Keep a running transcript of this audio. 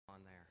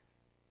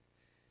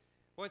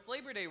Well, it's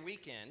Labor Day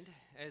weekend,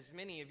 as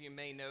many of you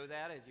may know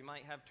that, as you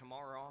might have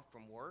tomorrow off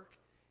from work.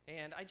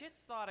 And I just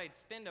thought I'd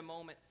spend a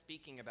moment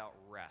speaking about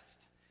rest.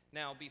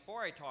 Now,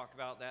 before I talk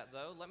about that,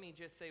 though, let me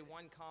just say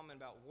one comment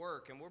about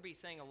work. And we'll be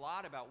saying a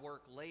lot about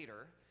work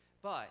later.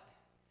 But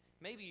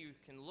maybe you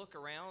can look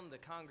around the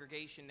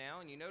congregation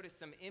now and you notice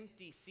some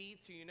empty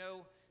seats who you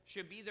know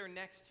should be there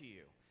next to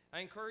you.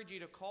 I encourage you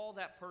to call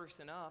that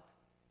person up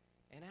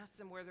and ask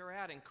them where they're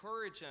at.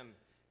 Encourage them,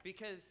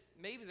 because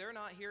maybe they're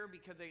not here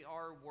because they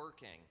are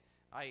working.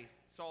 I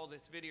saw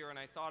this video and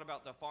I thought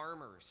about the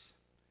farmers.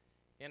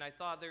 And I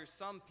thought there's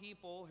some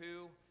people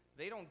who,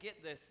 they don't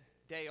get this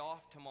day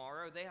off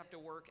tomorrow. They have to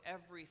work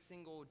every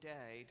single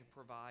day to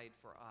provide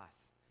for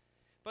us.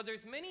 But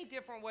there's many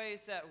different ways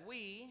that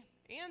we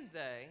and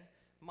they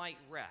might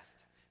rest.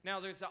 Now,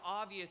 there's the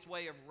obvious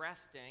way of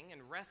resting,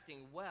 and resting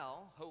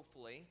well,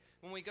 hopefully,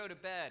 when we go to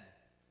bed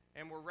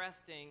and we're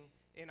resting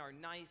in our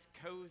nice,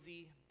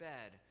 cozy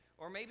bed.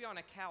 Or maybe on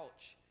a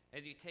couch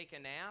as you take a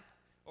nap,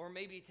 or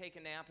maybe you take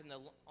a nap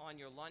on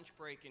your lunch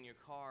break in your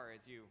car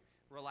as you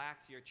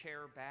relax your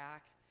chair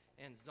back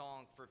and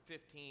zonk for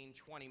 15,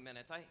 20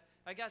 minutes.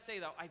 I gotta say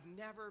though, I've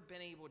never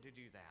been able to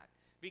do that,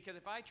 because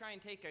if I try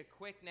and take a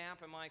quick nap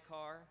in my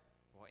car,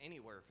 or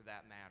anywhere for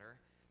that matter,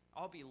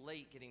 I'll be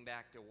late getting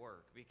back to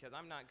work because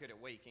I'm not good at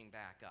waking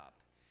back up.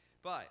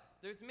 But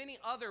there's many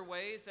other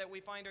ways that we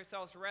find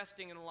ourselves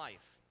resting in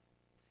life.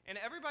 And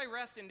everybody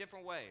rests in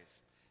different ways.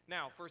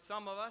 Now, for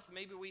some of us,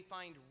 maybe we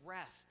find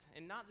rest,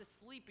 and not the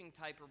sleeping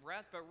type of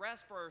rest, but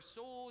rest for our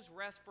souls,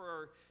 rest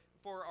for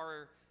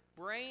our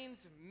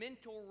brains,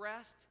 mental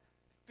rest,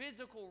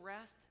 physical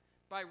rest,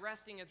 by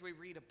resting as we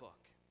read a book.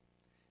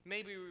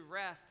 Maybe we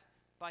rest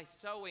by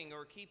sewing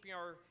or keeping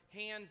our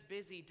hands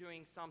busy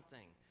doing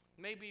something.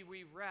 Maybe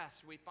we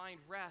find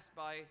rest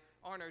by,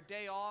 on our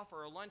day off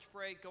or a lunch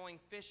break, going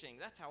fishing.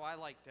 That's how I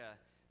like to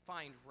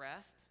find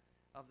rest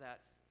of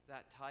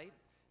that type.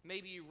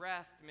 Maybe you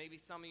rest, maybe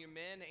some of you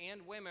men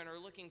and women are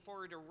looking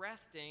forward to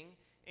resting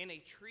in a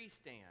tree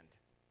stand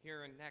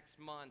here in next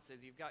month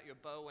as you've got your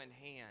bow in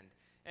hand.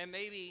 And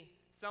maybe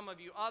some of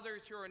you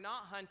others who are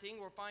not hunting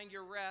will find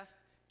your rest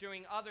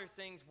doing other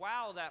things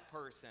while that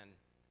person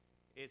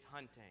is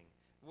hunting,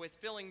 with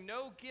feeling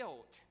no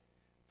guilt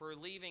for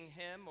leaving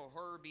him or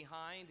her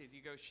behind as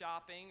you go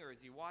shopping or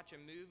as you watch a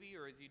movie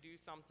or as you do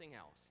something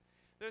else.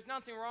 There's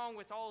nothing wrong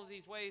with all of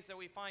these ways that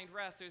we find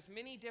rest. There's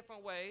many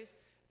different ways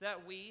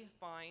that we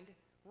find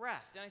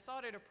rest. And I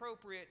thought it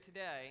appropriate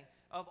today,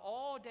 of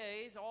all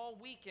days, all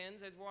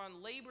weekends, as we're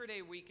on Labor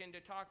Day weekend, to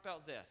talk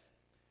about this: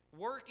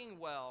 working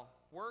well,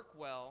 work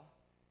well,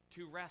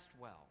 to rest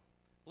well.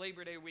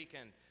 Labor Day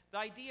weekend. The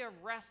idea of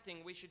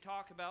resting we should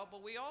talk about,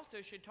 but we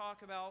also should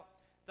talk about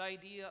the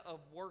idea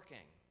of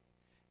working,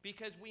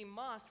 because we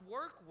must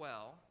work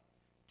well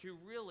to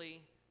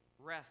really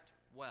rest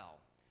well.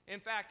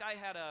 In fact, I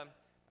had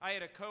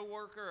a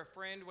coworker, a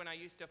friend, when I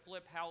used to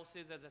flip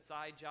houses as a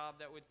side job,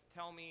 that would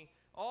tell me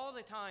all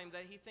the time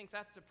that he thinks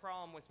that's the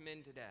problem with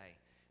men today.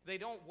 They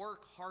don't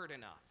work hard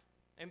enough.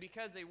 And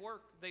because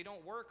they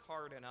don't work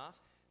hard enough,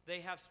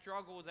 they have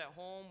struggles at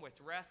home with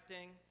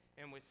resting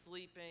and with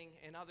sleeping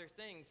and other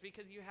things,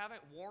 because you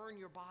haven't worn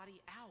your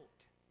body out.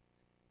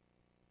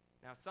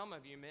 Now, some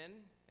of you men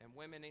and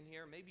women in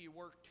here, maybe you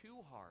work too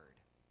hard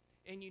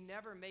and you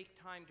never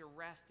make time to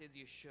rest as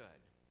you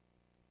should.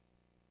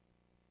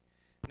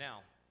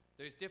 Now,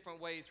 there's different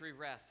ways we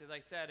rest, as I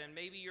said, and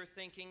maybe you're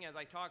thinking, as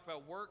I talk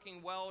about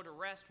working well to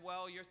rest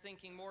well, you're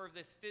thinking more of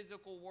this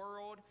physical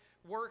world,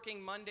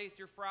 working Mondays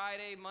through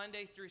Friday,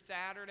 Mondays through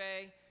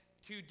Saturday,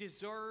 to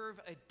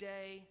deserve a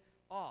day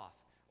off.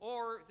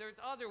 Or there's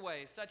other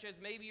ways, such as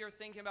maybe you're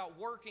thinking about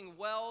working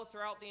well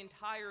throughout the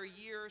entire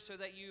year so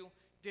that you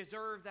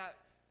deserve that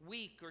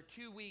week or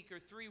 2 week or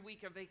 3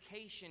 week of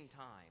vacation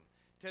time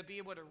to be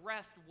able to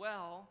rest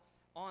well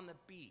on the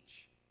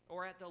beach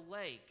or at the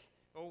lake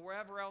or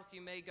wherever else you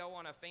may go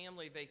on a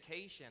family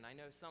vacation. I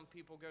know some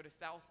people go to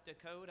South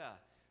Dakota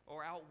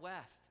or out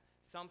west.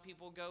 Some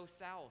people go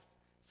south.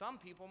 Some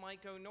people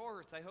might go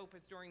north. I hope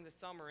it's during the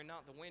summer and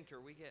not the winter.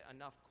 We get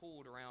enough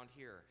cold around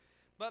here.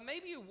 But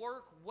maybe you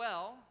work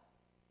well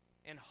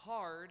and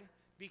hard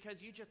because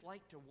you just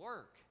like to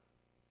work.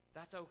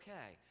 That's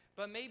okay.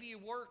 But maybe you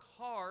work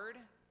hard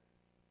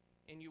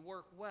and you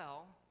work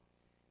well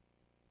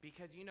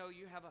because you know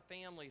you have a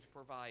family to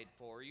provide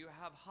for, you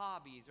have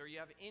hobbies, or you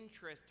have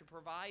interests to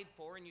provide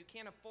for, and you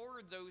can't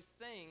afford those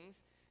things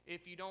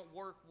if you don't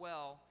work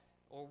well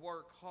or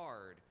work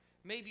hard.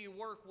 Maybe you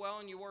work well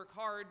and you work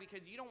hard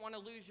because you don't want to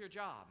lose your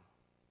job.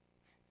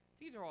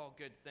 These are all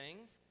good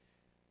things.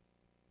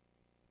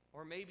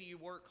 Or maybe you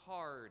work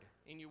hard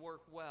and you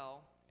work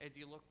well as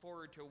you look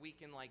forward to a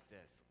weekend like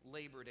this,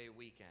 Labor Day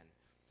weekend.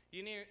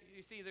 You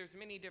see, there's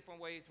many different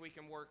ways we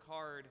can work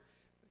hard.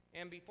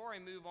 And before I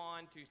move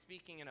on to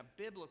speaking in a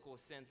biblical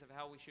sense of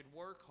how we should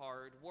work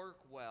hard, work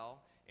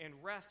well, and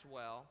rest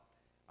well,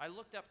 I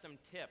looked up some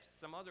tips,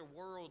 some other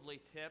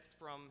worldly tips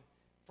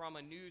from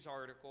a news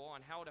article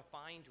on how to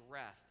find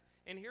rest.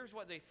 And here's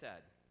what they said.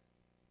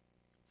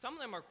 Some of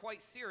them are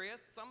quite serious,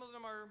 some of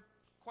them are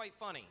quite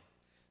funny.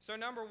 So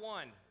number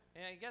one,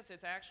 and I guess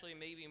it's actually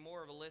maybe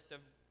more of a list of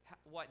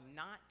what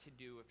not to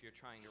do if you're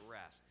trying to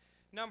rest.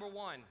 Number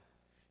one,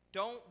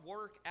 don't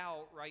work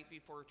out right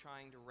before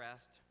trying to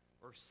rest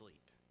or sleep.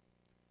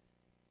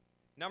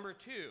 Number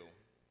two,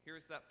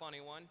 here's that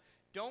funny one.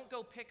 Don't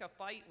go pick a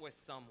fight with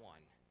someone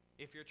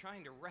if you're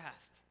trying to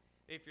rest,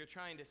 if you're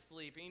trying to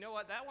sleep. And you know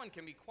what? That one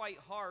can be quite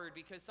hard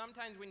because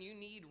sometimes when you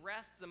need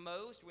rest the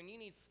most, when you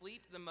need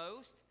sleep the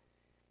most,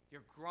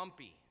 you're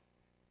grumpy,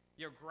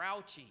 you're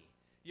grouchy,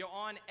 you're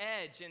on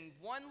edge, and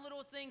one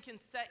little thing can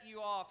set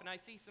you off. And I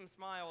see some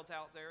smiles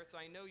out there, so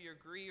I know you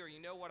agree or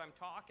you know what I'm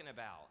talking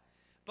about.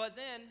 But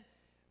then,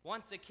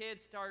 once the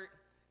kids start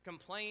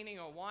complaining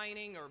or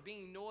whining or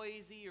being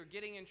noisy or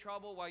getting in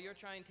trouble while you're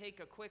trying to take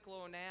a quick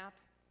little nap,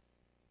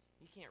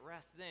 you can't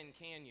rest then,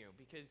 can you?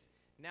 Because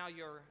now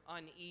you're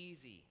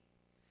uneasy.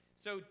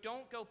 So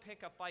don't go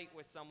pick a fight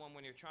with someone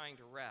when you're trying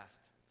to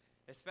rest,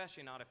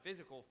 especially not a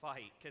physical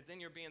fight, because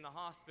then you'll be in the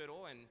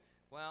hospital and,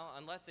 well,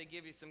 unless they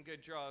give you some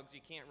good drugs,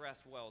 you can't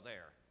rest well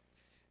there.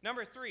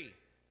 Number three,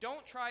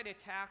 don't try to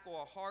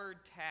tackle a hard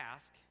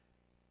task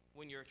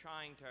when you're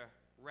trying to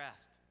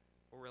rest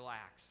or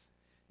relax.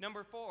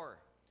 Number four,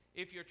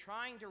 if you're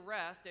trying to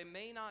rest, it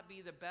may not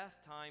be the best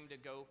time to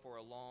go for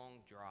a long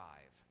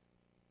drive.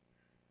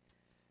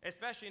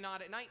 Especially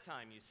not at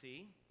nighttime, you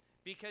see,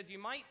 because you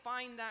might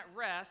find that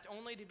rest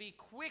only to be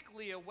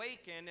quickly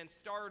awakened and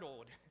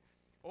startled.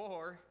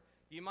 Or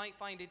you might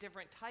find a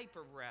different type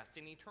of rest,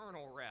 an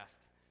eternal rest,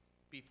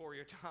 before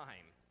your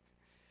time.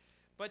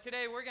 But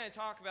today we're going to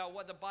talk about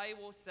what the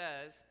Bible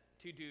says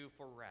to do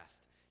for rest.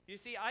 You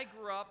see, I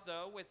grew up,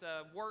 though, with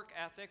a work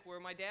ethic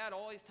where my dad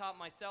always taught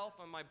myself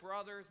and my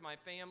brothers, my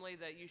family,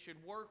 that you should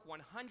work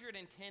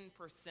 110%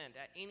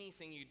 at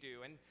anything you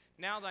do. And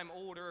now that I'm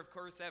older, of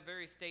course, that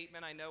very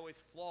statement I know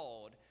is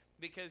flawed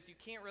because you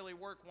can't really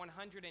work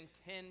 110%,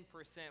 120%.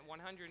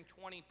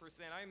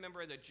 I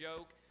remember as a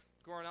joke,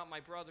 growing up, my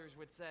brothers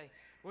would say,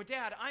 well,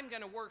 Dad, I'm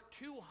going to work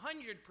 200%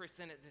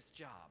 at this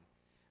job.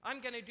 I'm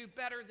going to do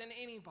better than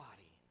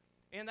anybody.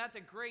 And that's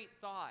a great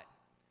thought.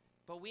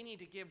 But we need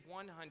to give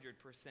 100%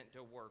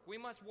 to work. We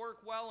must work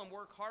well and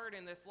work hard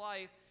in this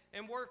life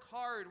and work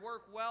hard,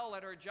 work well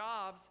at our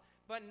jobs,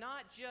 but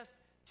not just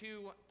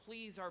to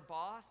please our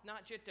boss,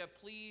 not just to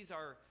please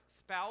our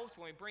spouse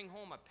when we bring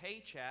home a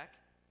paycheck,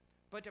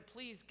 but to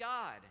please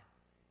God.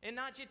 And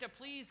not just to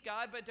please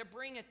God, but to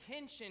bring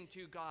attention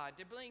to God,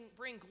 to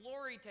bring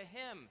glory to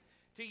Him,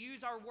 to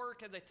use our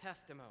work as a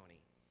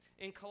testimony.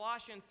 In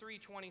Colossians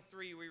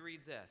 3:23, we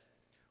read this,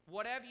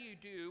 whatever you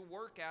do,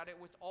 work at it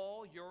with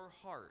all your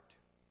heart,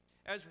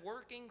 as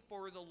working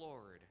for the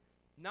Lord,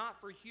 not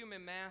for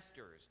human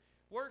masters.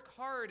 Work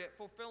hard at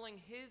fulfilling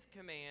His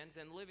commands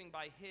and living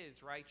by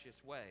His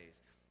righteous ways.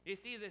 You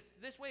see,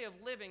 this way of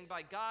living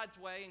by God's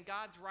way and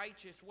God's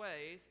righteous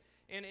ways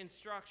and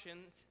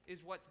instructions is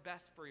what's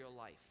best for your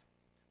life.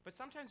 But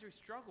sometimes we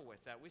struggle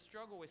with that. We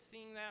struggle with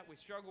seeing that. We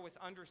struggle with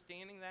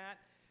understanding that.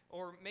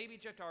 Or maybe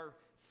just our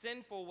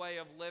sinful way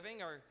of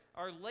living,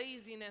 our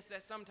laziness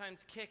that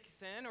sometimes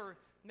kicks in, or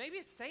maybe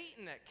it's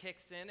Satan that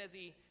kicks in as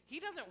he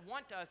doesn't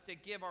want us to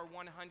give our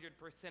 100%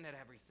 at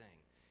everything.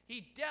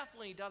 He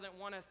definitely doesn't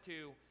want us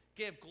to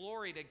give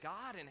glory to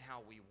God in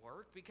how we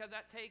work, because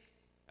that takes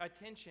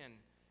attention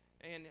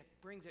and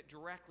brings it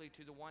directly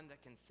to the one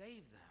that can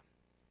save them.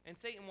 And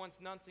Satan wants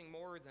nothing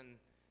more than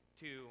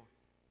to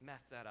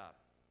mess that up.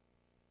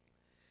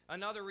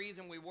 Another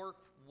reason we work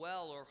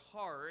well or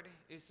hard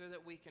is so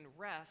that we can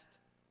rest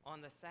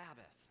on the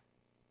Sabbath.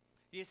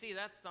 You see,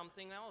 that's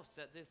something else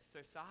that this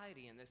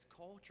society and this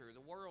culture,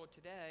 the world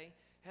today,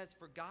 has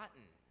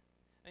forgotten.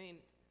 I mean,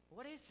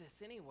 what is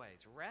this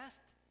anyways?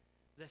 Rest?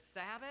 The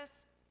Sabbath?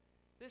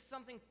 This is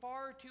something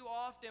far too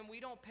often we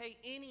don't pay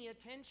any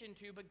attention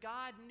to, but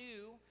God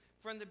knew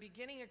from the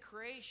beginning of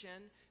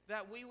creation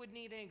that we would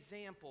need an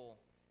example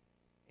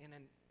and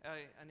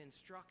an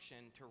instruction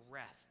to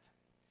rest.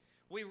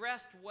 We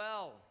rest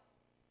well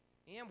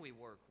and we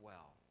work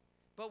well.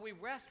 But we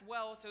rest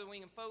well so that we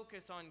can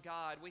focus on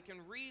God. We can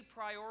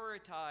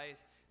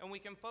reprioritize and we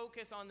can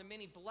focus on the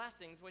many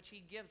blessings which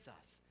He gives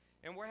us.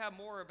 And we'll have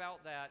more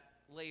about that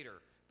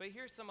later. But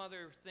here's some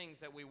other things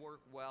that we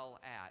work well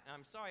at. And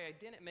I'm sorry, I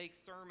didn't make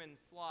sermon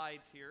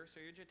slides here, so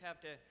you just have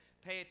to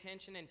pay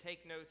attention and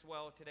take notes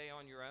well today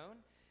on your own.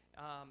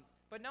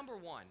 But number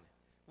one,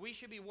 we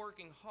should be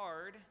working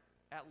hard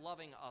at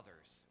loving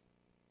others.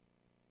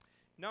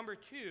 Number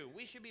two,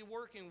 we should be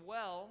working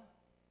well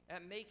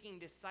at making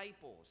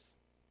disciples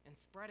and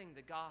spreading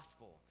the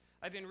gospel.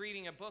 I've been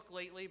reading a book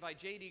lately by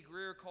J.D.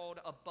 Greear called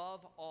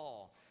Above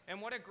All.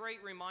 And what a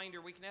great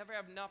reminder. We can never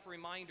have enough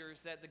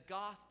reminders that the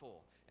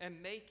gospel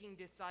and making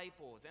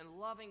disciples and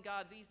loving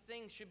God, these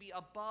things should be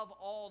above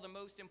all the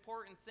most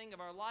important thing of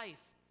our life.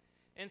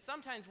 And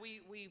sometimes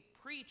we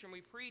preach and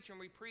we preach and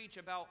we preach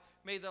about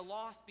may the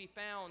lost be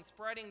found,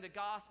 spreading the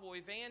gospel,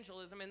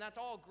 evangelism, and that's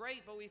all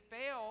great, but we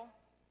fail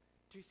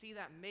to see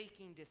that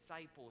making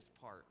disciples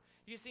part.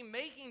 You see,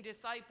 making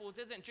disciples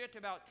isn't just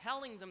about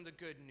telling them the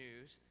good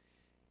news.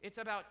 It's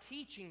about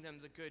teaching them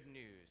the good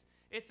news.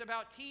 It's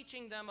about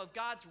teaching them of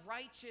God's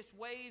righteous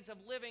ways of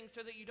living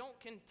so that you don't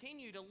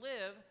continue to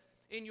live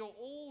in your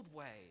old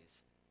ways,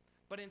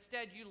 but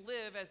instead you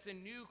live as the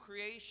new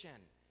creation,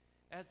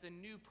 as the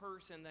new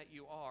person that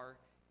you are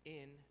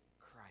in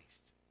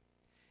Christ.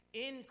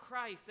 In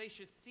Christ, they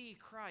should see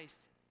Christ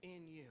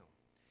in you.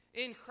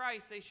 In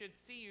Christ, they should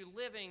see you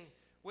living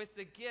with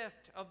the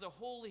gift of the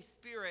Holy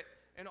Spirit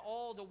and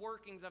all the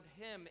workings of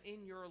Him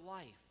in your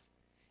life.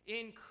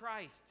 In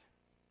Christ,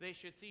 they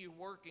should see you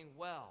working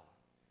well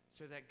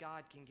so that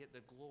God can get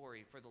the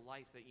glory for the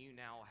life that you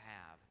now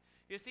have.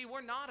 You see,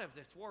 we're not of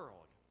this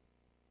world.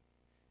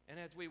 And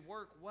as we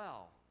work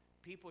well,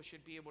 people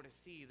should be able to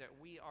see that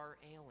we are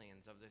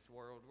aliens of this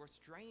world. We're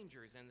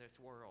strangers in this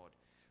world.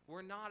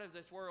 We're not of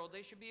this world.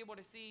 They should be able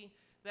to see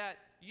that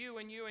you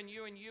and you and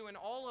you and you and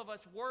all of us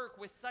work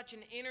with such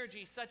an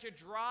energy, such a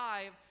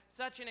drive,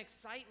 such an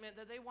excitement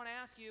that they want to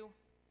ask you,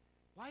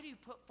 why do you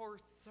put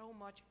forth so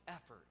much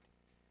effort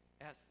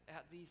at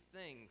these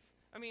things?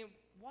 I mean,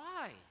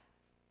 why?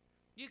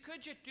 You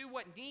could just do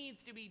what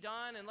needs to be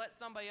done and let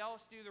somebody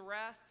else do the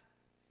rest.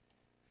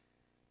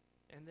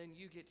 And then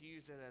you get to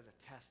use it as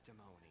a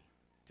testimony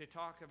to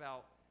talk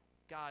about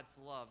God's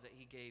love that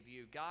He gave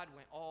you. God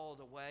went all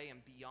the way and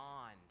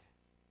beyond.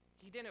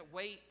 He didn't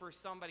wait for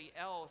somebody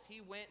else.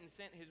 He went and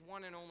sent His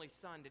one and only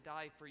Son to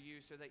die for you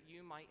so that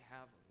you might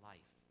have life.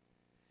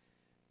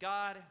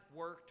 God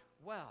worked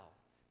well,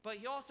 but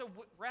He also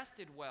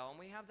rested well, and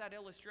we have that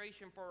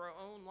illustration for our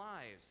own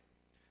lives.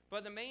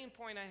 But the main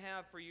point I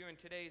have for you in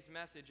today's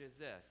message is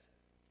this.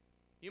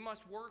 You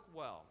must work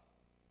well.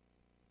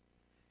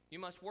 You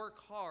must work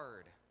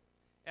hard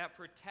at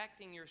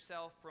protecting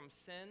yourself from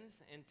sins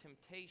and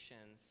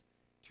temptations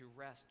to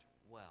rest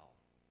well.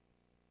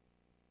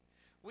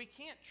 We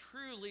can't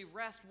truly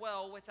rest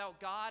well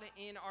without God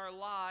in our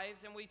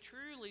lives, and we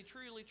truly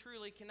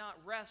cannot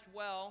rest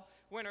well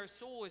when our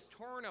soul is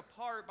torn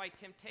apart by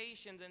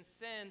temptations and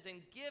sins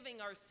and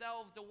giving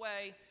ourselves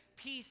away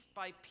piece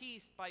by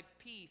piece by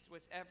piece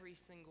with every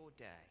single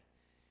day.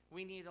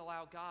 We need to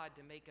allow God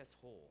to make us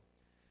whole.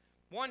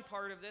 One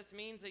part of this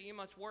means that you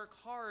must work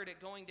hard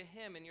at going to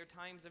Him in your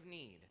times of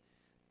need.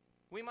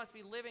 We must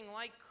be living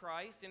like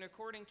Christ and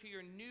according to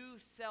your new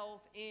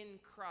self in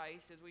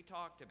Christ, as we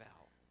talked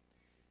about.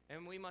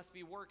 And we must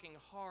be working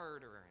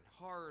harder and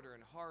harder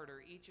and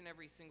harder each and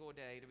every single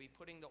day to be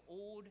putting the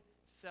old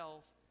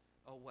self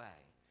away.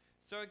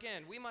 So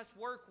again, we must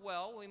work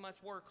well, we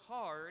must work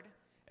hard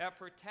at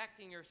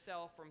protecting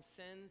yourself from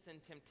sins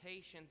and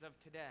temptations of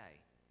today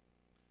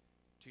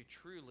to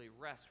truly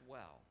rest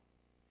well.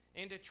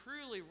 And to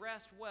truly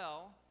rest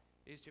well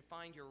is to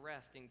find your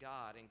rest in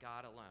God and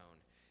God alone.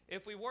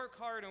 If we work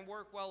hard and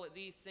work well at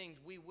these things,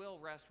 we will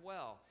rest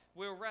well.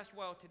 We'll rest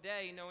well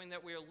today knowing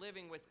that we are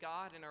living with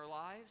God in our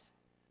lives,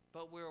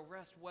 but we'll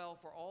rest well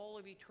for all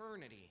of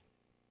eternity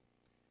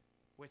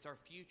with our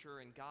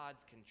future in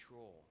God's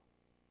control,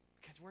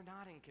 because we're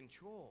not in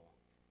control.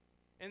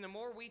 And the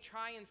more we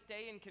try and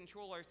stay in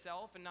control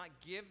ourselves and not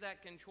give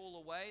that control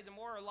away, the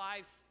more our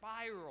lives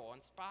spiral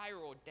and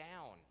spiral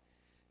down.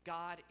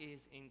 God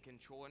is in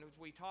control. And as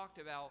we talked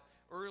about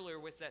earlier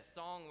with that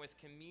song with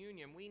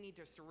communion, we need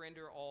to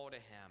surrender all to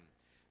Him.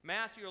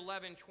 Matthew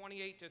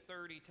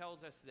 11:28-30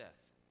 tells us this.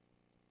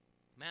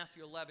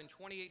 Matthew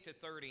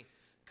 11:28-30.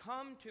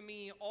 Come to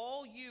me,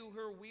 all you who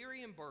are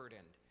weary and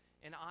burdened,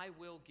 and I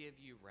will give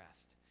you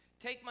rest.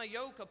 Take my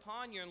yoke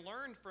upon you and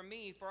learn from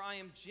me, for I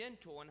am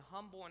gentle and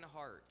humble in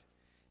heart,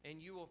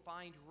 and you will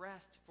find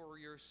rest for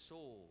your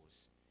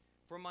souls.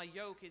 For my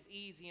yoke is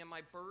easy and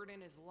my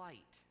burden is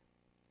light.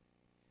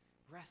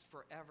 Rest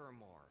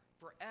forevermore,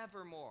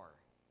 forevermore.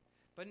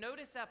 But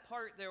notice that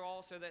part there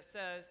also that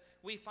says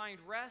we find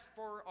rest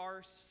for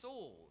our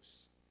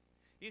souls.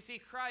 You see,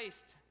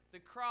 Christ, the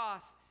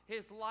cross,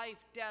 His life,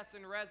 death,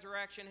 and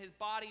resurrection, His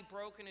body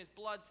broken, His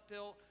blood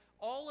spilled,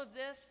 all of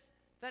this,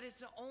 that is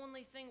the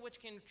only thing which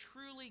can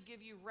truly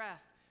give you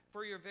rest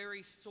for your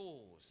very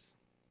souls.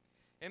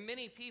 And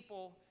many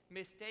people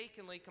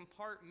mistakenly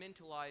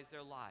compartmentalize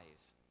their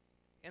lives.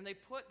 And they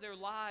put their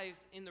lives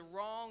in the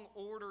wrong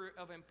order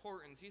of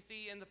importance. You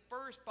see, in the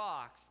first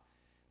box,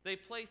 they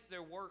place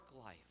their work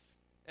life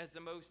as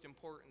the most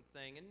important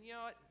thing. And you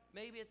know what?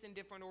 Maybe it's in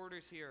different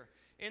orders here.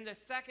 In the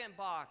second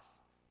box,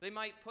 they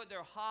might put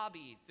their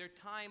hobbies, their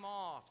time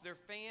off, their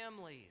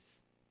families.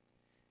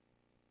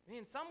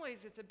 In some ways,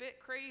 it's a bit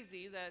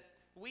crazy that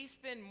we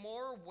spend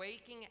more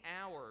waking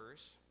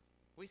hours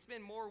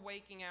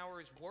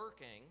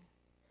working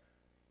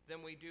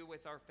than we do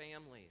with our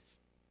families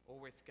or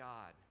with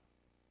God.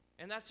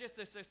 And that's just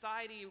the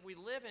society we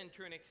live in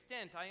to an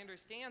extent. I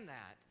understand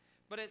that.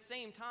 But at the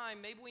same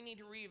time, maybe we need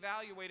to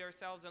reevaluate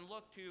ourselves and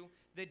look to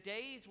the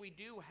days we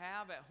do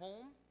have at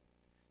home,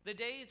 the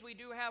days we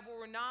do have where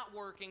we're not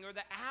working, or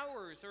the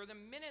hours or the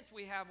minutes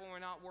we have when we're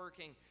not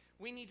working.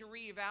 We need to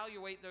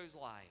reevaluate those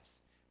lives,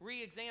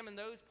 re-examine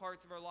those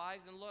parts of our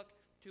lives, and look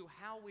to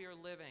how we are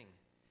living.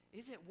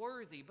 Is it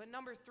worthy? But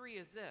number 3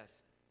 is this.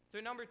 So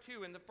number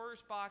 2, in the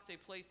first box, they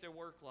place their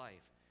work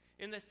life.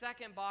 In the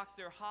second box,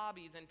 their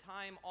hobbies and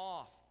time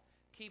off,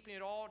 keeping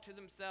it all to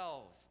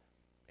themselves.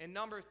 And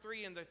number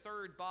 3 in the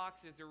third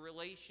box is a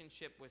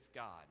relationship with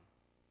God.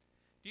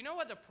 Do you know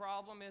what the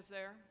problem is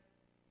there?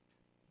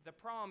 The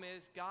problem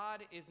is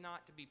God is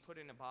not to be put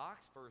in a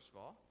box, first of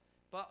all.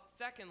 But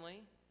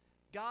secondly,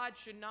 God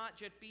should not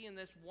just be in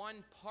this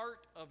one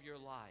part of your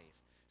life.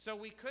 So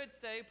we could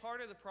say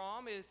part of the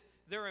problem is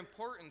their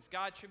importance.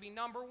 God should be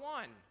number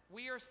 1.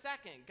 We are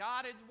second.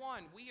 God is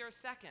 1. We are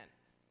second.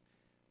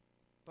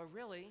 But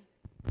really,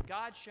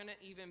 God shouldn't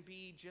even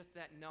be just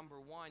that number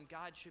 1.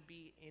 God should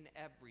be in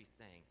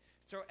everything.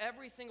 So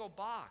every single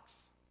box.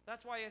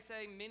 That's why I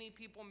say many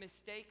people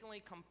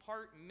mistakenly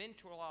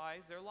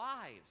compartmentalize their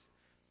lives.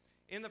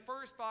 In the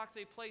first box,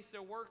 they place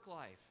their work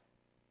life.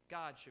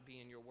 God should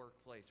be in your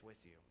workplace with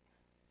you.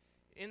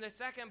 In the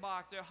second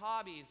box, their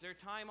hobbies, their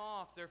time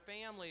off, their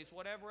families,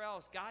 whatever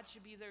else, God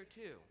should be there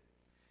too.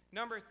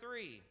 Number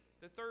 3,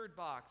 the third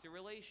box, a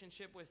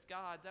relationship with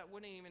God, that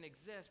wouldn't even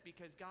exist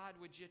because God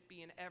would just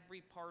be in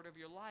every part of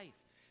your life.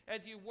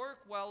 As you work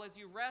well, as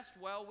you rest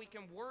well, we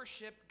can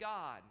worship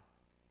God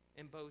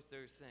in both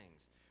those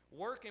things.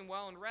 Working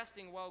well and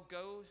resting well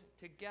go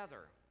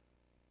together.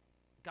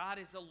 God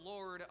is the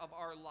Lord of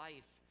our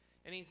life.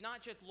 And He's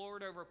not just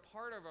Lord over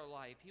part of our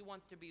life. He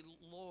wants to be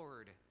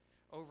Lord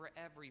over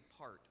every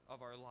part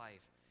of our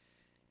life.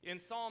 In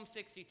Psalm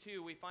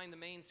 62, we find the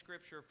main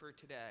scripture for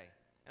today.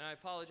 And I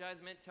apologize,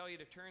 I meant to tell you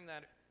to turn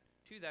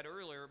to that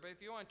earlier, but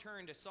if you want to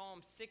turn to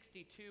Psalm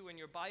 62 in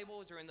your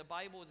Bibles or in the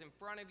Bibles in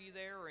front of you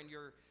there or in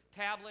your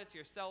tablets,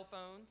 your cell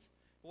phones,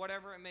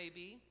 whatever it may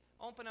be,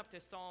 open up to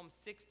Psalm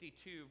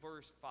 62,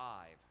 verse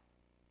 5.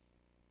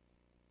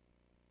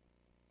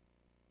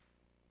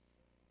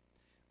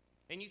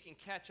 And you can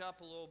catch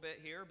up a little bit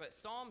here, but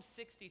Psalm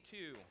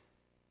 62.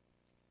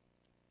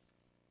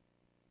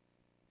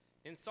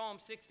 In Psalm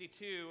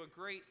 62, a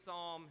great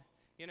psalm.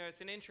 You know,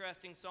 it's an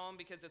interesting psalm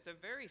because it's a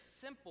very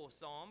simple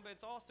psalm, but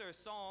it's also a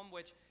psalm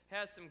which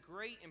has some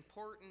great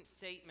important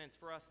statements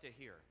for us to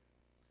hear.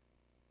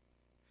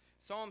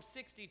 Psalm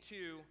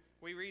 62,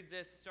 we read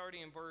this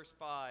starting in verse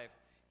 5.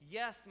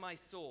 Yes, my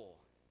soul,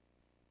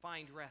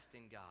 find rest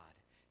in God.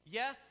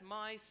 Yes,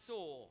 my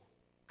soul,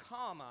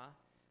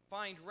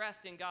 find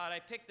rest in God. I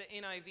picked the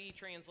NIV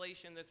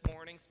translation this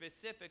morning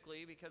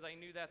specifically because I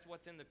knew that's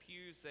what's in the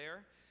pews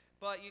there.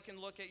 But you can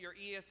look at your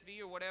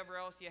ESV or whatever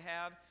else you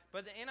have.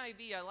 But the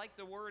NIV, I like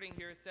the wording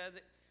here. It says,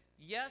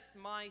 yes,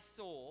 my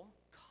soul,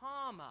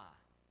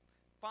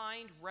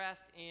 find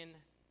rest in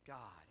God.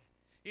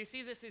 You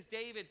see, this is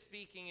David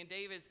speaking, and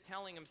David's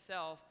telling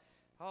himself,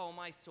 oh,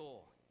 my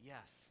soul,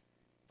 yes,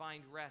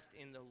 find rest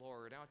in the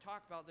Lord. And I'll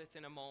talk about this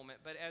in a moment.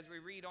 But as we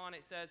read on,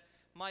 it says,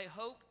 my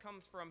hope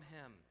comes from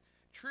Him.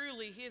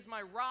 Truly, He is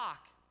my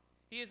rock.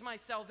 He is my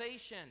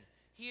salvation.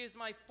 He is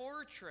my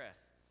fortress.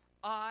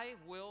 I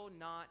will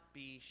not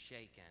be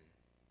shaken.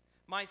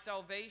 My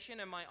salvation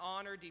and my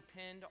honor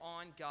depend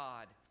on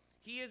God.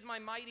 He is my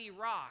mighty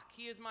rock.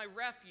 He is my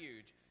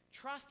refuge.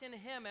 Trust in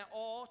Him at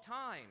all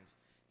times.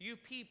 You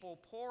people,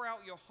 pour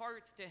out your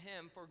hearts to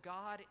Him, for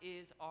God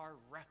is our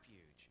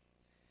refuge.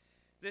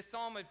 This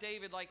Psalm of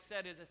David, like I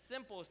said, is a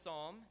simple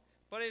psalm,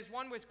 but it is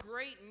one with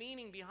great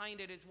meaning behind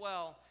it as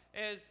well.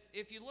 As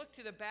if you look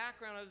to the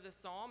background of the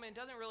psalm, it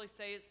doesn't really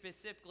say it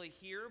specifically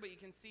here, but you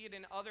can see it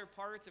in other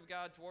parts of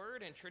God's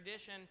Word, and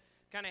tradition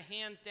kind of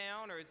hands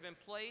down or has been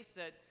placed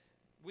that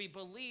we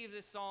believe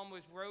this psalm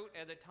was wrote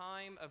at a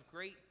time of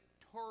great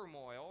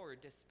turmoil or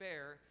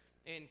despair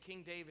in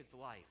King David's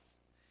life.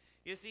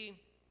 You see,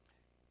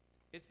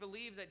 it's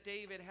believed that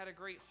David had a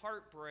great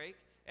heartbreak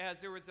as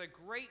there was a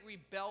great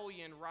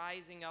rebellion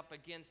rising up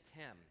against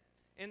him.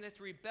 And this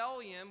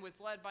rebellion was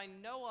led by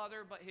no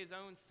other but his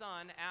own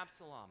son,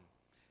 Absalom.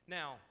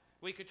 Now,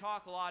 we could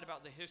talk a lot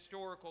about the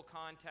historical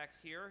context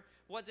here,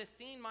 what the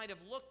scene might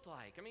have looked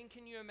like. I mean,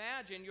 can you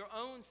imagine your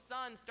own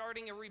son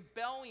starting a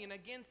rebellion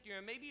against you?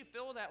 And maybe you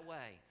feel that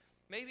way.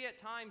 Maybe at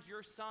times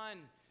your son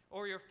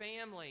or your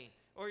family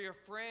or your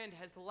friend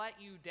has let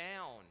you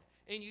down,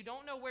 and you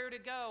don't know where to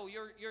go.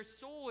 Your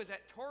soul is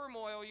at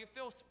turmoil. You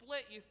feel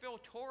split. You feel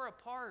tore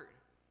apart.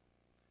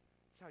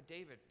 That's how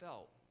David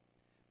felt.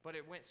 But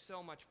it went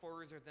so much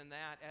further than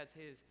that, as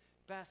his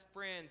best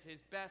friends, his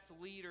best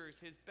leaders,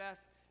 his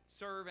best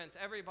servants,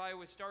 everybody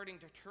was starting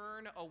to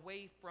turn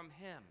away from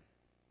him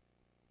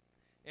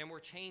and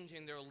were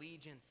changing their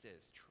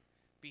allegiances,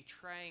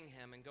 betraying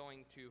him and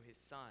going to his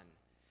son.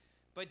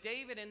 But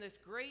David, in this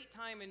great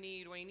time of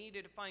need, when he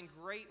needed to find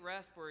great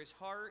rest for his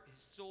heart,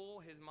 his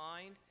soul, his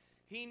mind,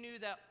 he knew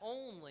that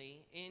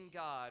only in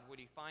God would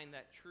he find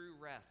that true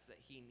rest that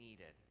he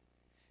needed.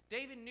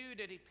 David knew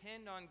to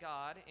depend on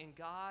God and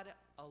God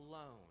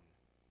alone.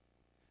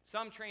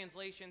 Some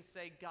translations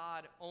say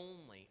God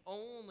only.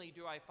 Only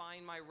do I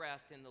find my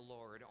rest in the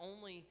Lord.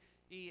 Only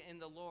in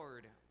the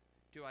Lord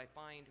do I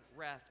find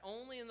rest.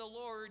 Only in the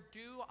Lord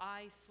do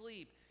I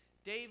sleep.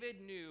 David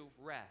knew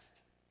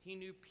rest. He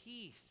knew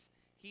peace.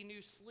 He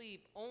knew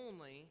sleep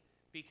only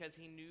because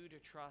he knew to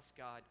trust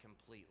God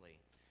completely.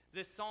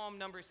 This Psalm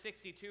number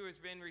 62 has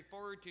been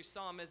referred to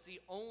some as the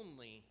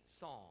only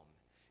psalm.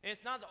 And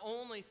it's not the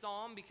only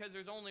psalm because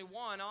there's only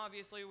one.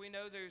 Obviously, we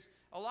know there's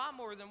a lot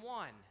more than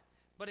one.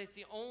 but it's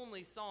the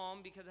only psalm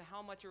because of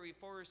how much it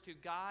refers to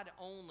God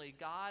only.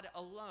 God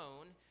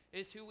alone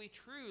is who we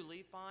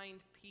truly find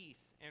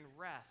peace and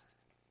rest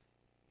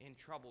in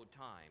troubled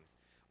times.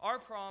 Our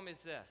problem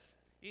is this.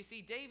 You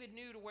see, David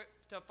knew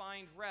to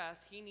find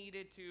rest, he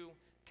needed to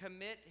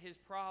commit his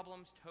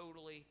problems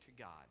totally to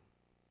God.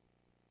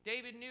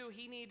 David knew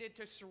he needed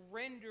to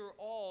surrender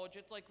all,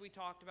 just like we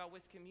talked about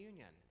with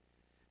communion.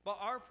 But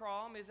our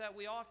problem is that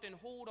we often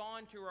hold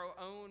on to our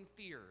own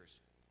fears,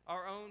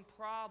 our own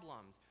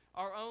problems,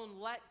 our own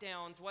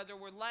letdowns, whether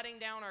we're letting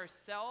down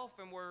ourselves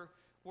and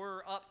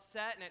we're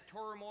upset and at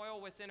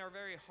turmoil within our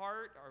very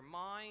heart, our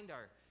mind,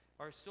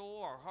 our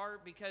soul, our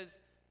heart, because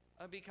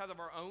of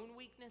our own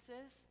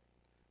weaknesses,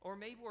 or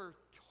maybe we're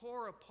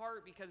tore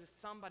apart because of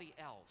somebody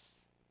else.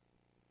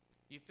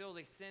 You feel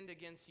they sinned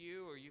against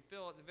you, or you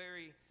feel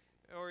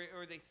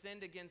or they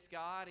sinned against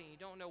God and you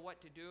don't know what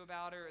to do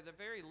about it, or at the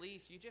very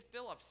least, you just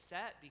feel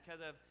upset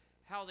because of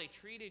how they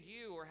treated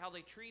you, or how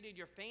they treated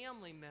your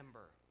family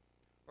member,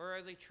 or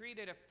how they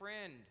treated a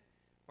friend,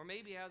 or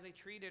maybe how they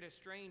treated a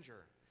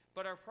stranger.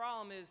 But our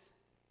problem is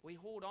we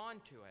hold on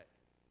to it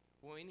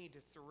when we need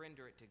to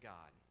surrender it to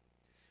God.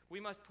 We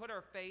must put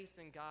our faith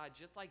in God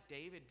just like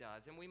David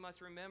does, and we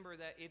must remember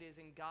that it is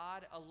in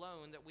God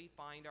alone that we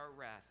find our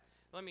rest.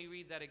 Let me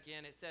read that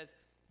again. It says,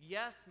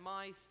 "Yes,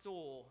 my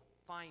soul,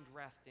 find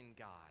rest in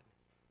God."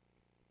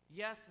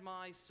 Yes,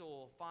 my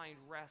soul, find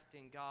rest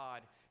in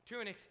God. To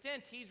an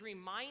extent, he's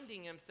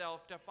reminding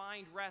himself to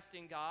find rest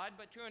in God,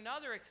 but to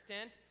another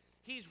extent,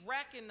 he's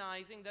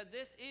recognizing that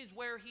this is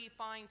where he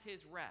finds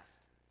his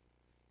rest.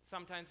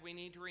 Sometimes we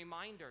need to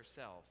remind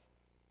ourselves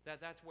that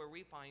that's where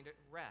we find it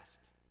rest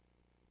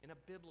in a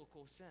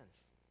biblical sense.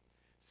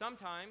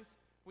 Sometimes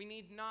we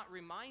need not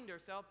remind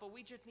ourselves, but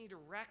we just need to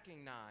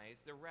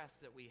recognize the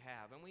rest that we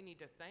have, and we need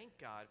to thank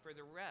God for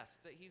the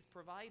rest that he's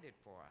provided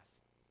for us.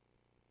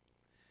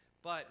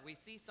 But we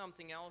see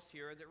something else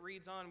here that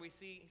reads on. We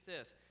see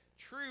this: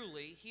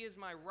 "Truly, he is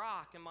my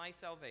rock and my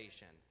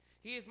salvation.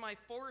 He is my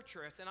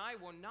fortress, and I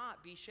will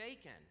not be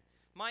shaken.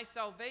 My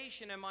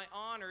salvation and my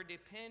honor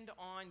depend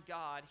on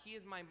God. He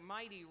is my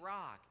mighty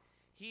rock.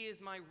 He is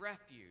my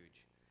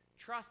refuge.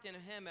 Trust in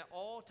him at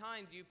all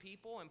times, you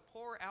people, and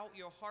pour out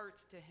your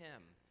hearts to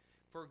him,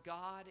 for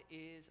God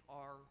is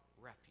our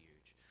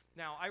refuge."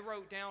 Now, I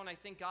wrote down, I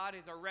think God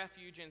is our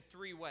refuge in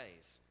 3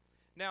 ways.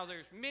 Now,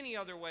 there's many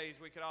other ways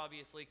we could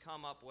obviously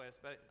come up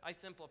with, but I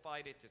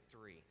simplified it to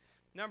 3.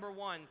 Number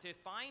 1, to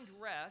find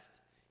rest,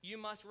 you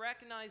must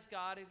recognize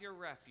God as your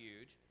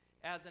refuge,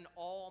 as an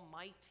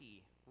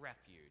almighty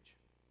refuge.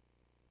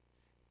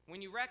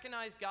 When you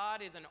recognize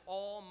God as an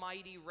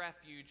almighty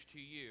refuge to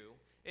you,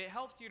 it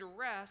helps you to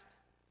rest,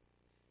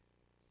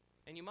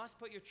 and you must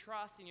put your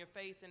trust and your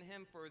faith in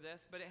him for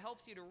this, but it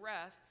helps you to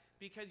rest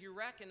because you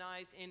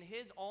recognize in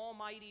his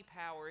almighty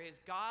power, his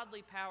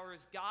godly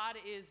powers, God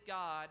is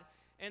God,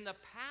 and the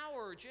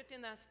power just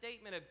in that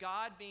statement of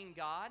God being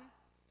God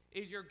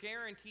is your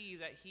guarantee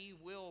that he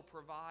will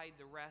provide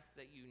the rest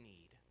that you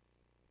need.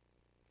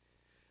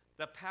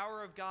 The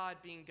power of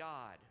God being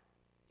God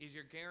is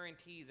your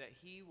guarantee that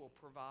he will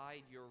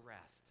provide your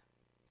rest.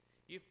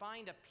 You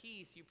find a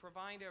peace, you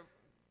find a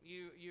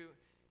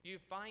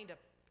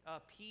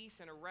peace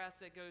and a rest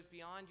that goes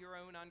beyond your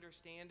own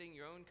understanding,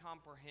 your own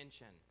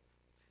comprehension.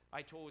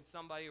 I told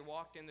somebody who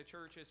walked in the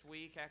church this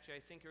week, actually I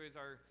think it was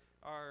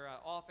our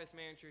office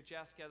manager,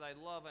 Jessica, that I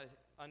love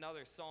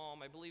another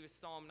psalm. I believe it's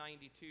Psalm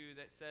 92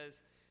 that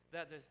says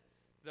that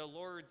the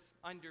Lord's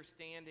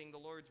understanding, the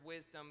Lord's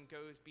wisdom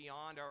goes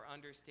beyond our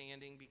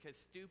understanding because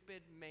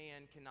stupid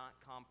man cannot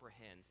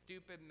comprehend.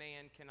 Stupid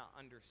man cannot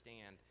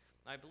understand.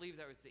 I believe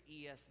that was the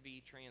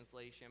ESV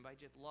translation, but I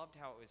just loved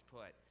how it was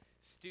put.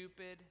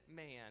 Stupid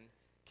man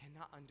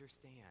cannot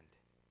understand.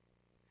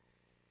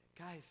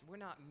 Guys, we're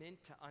not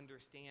meant to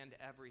understand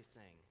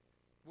everything.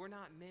 We're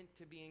not meant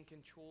to be in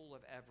control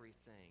of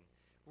everything.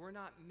 We're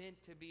not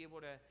meant to be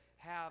able to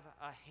have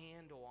a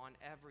handle on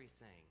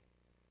everything.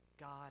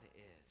 God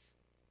is.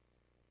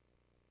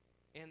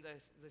 And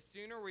the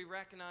sooner we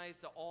recognize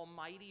the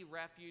almighty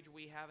refuge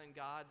we have in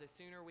God, the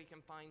sooner we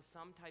can find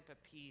some type of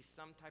peace,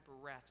 some type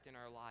of rest in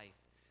our life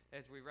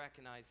as we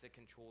recognize the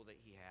control that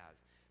he has.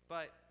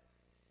 But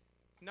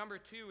number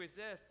 2 is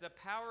this: the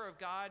power of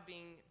God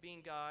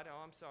being God.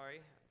 Oh, I'm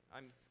sorry.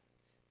 I'm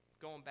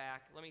going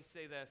back. Let me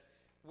say this.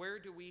 Where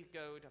do we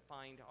go to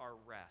find our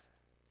rest?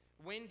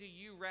 When do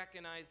you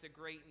recognize the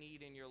great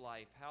need in your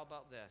life? How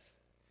about this?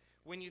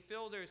 When you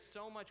feel there's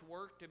so much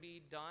work to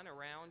be done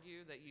around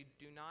you that you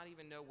do not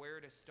even know where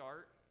to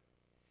start.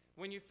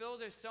 When you feel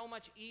there's so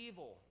much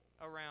evil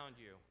around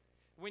you.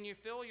 When you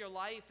feel your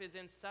life is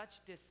in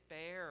such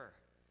despair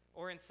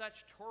or in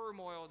such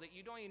turmoil that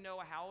you don't even know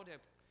how to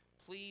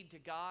plead to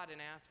God and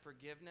ask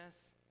forgiveness.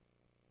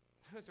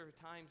 Those are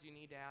times you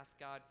need to ask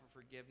God for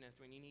forgiveness,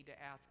 when you need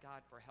to ask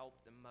God for help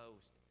the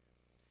most.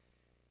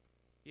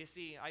 You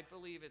see, I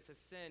believe it's a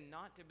sin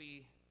not to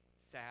be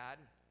sad,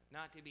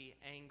 not to be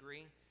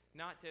angry,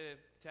 not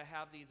to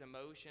have these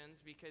emotions,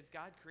 because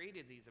God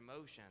created these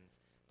emotions.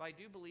 But I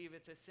do believe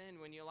it's a sin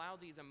when you allow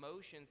these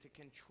emotions to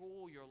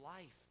control your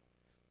life,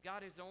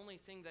 God is the only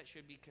thing that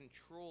should be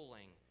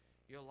controlling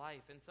your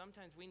life. And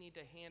sometimes we need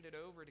to hand it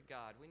over to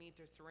God. We need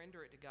to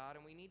surrender it to God,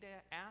 and we need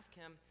to ask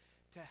him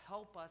to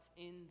help us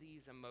in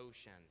these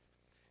emotions.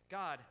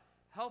 God,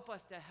 help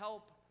us to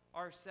help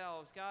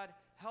ourselves. God,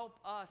 help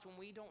us when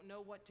we don't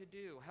know what to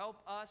do.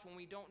 Help us when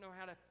we don't know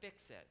how to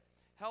fix it.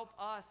 Help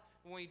us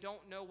when we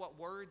don't know what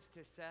words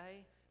to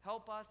say.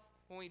 Help us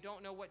when we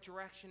don't know what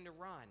direction to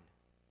run.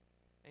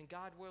 And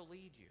God will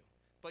lead you.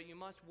 But you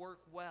must work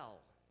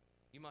well.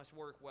 You must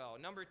work well.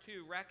 Number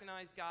 2,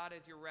 recognize God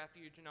as your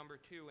refuge. Number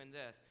 2 in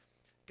this,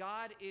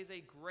 God is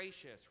a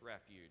gracious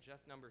refuge.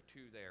 That's number 2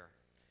 there.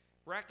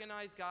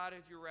 Recognize God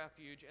as your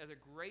refuge, as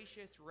a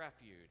gracious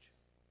refuge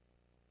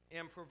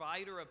and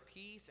provider of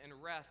peace and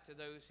rest to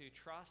those who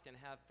trust and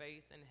have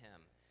faith in him.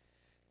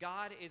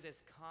 God is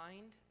as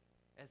kind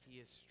as he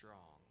is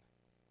strong.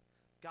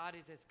 God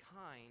is as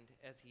kind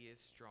as he is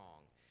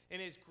strong.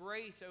 And his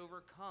grace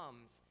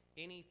overcomes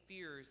any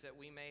fears that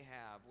we may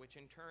have, which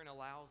in turn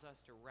allows us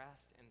to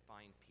rest and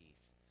find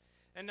peace.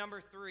 And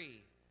number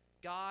 3,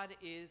 God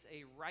is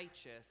a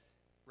righteous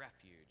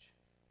refuge.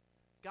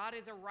 God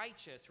is a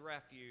righteous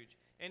refuge,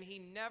 and he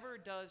never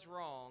does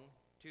wrong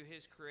to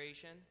his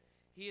creation.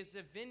 He is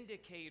the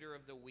vindicator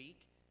of the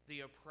weak,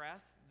 the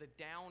oppressed, the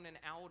down and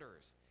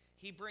outers.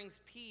 He brings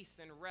peace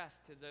and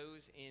rest to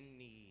those in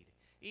need.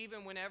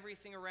 Even when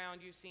everything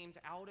around you seems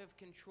out of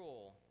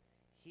control,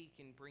 he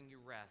can bring you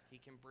rest. He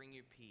can bring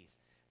you peace.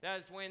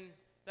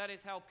 That is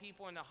how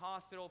people in the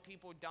hospital,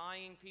 people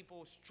dying,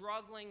 people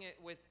struggling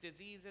with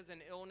diseases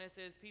and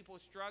illnesses, people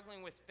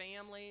struggling with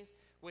families,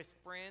 with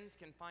friends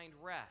can find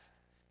rest.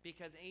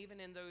 Because even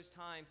in those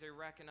times, they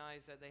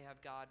recognize that they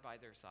have God by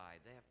their side.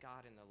 They have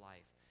God in their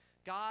life.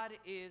 God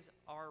is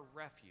our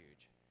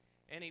refuge,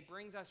 and he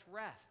brings us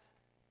rest.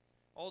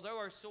 Although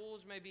our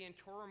souls may be in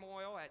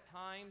turmoil at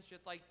times,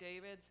 just like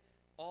David's,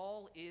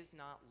 all is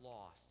not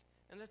lost.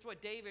 And that's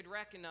what David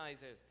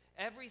recognizes.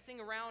 Everything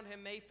around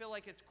him may feel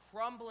like it's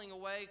crumbling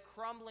away,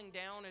 crumbling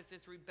down as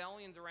this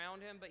rebellion's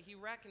around him, but he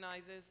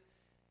recognizes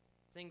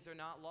things are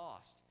not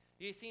lost.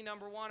 You see,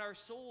 number 1, our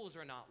souls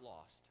are not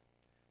lost.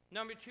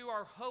 Number 2,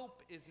 our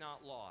hope is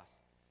not lost.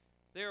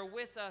 They are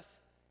with us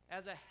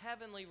as a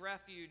heavenly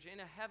refuge, in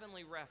a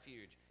heavenly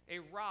refuge, a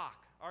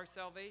rock. Our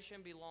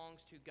salvation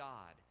belongs to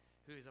God,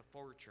 who is a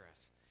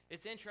fortress.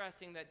 It's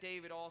interesting that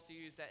David also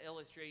used that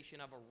illustration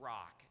of a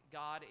rock.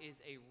 God is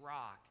a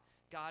rock.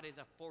 God is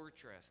a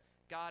fortress.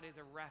 God is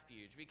a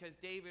refuge, because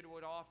David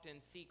would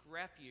often seek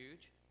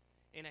refuge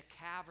in a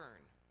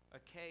cavern, a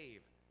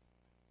cave,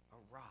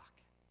 a rock.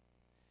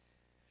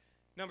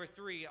 Number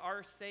 3,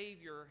 our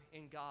Savior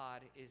in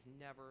God is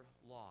never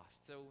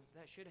lost. So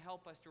that should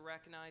help us to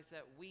recognize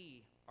that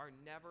we are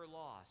never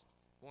lost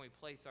when we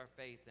place our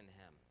faith in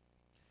him.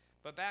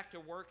 But back to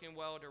working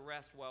well to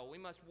rest well. We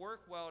must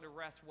work well to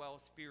rest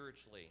well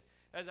spiritually.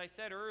 As I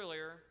said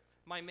earlier,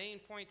 my main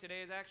point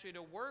today is actually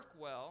to work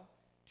well,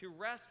 to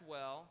rest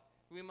well.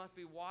 We must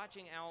be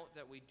watching out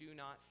that we do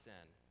not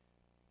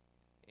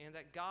sin. And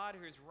that God,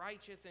 who is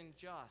righteous and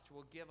just,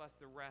 will give us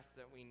the rest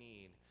that we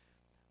need.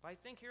 But I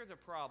think here's a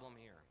problem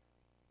here.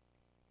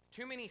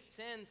 Too many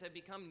sins have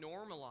become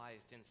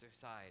normalized in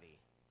society.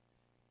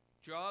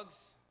 Drugs,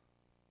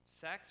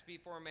 sex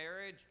before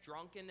marriage,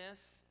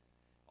 drunkenness,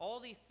 all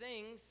these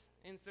things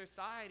in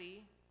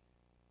society,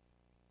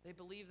 they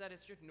believe that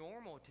it's just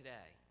normal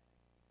today.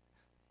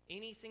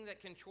 Anything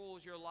that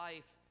controls your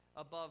life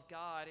above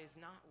God is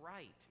not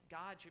right.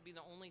 God should be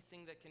the only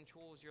thing that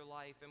controls your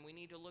life, and we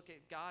need to look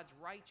at God's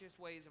righteous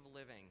ways of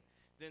living,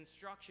 the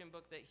instruction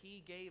book that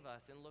he gave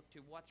us, and look to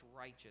what's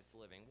righteous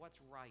living, what's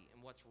right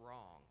and what's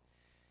wrong.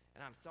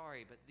 And I'm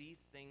sorry, but these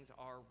things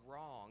are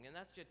wrong. And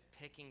that's just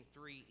picking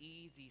 3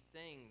 easy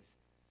things.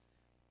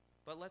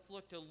 But let's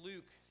look to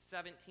Luke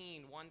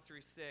 17, 1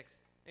 through 6.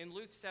 In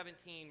Luke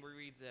 17, we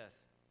read this.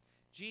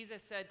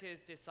 Jesus said to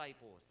his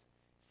disciples,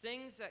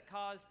 "Things that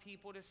cause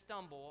people to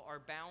stumble are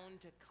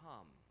bound to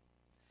come.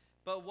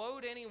 But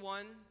woe to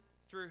anyone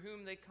through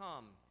whom they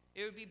come.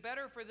 It would be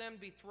better for them to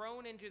be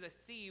thrown into the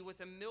sea with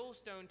a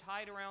millstone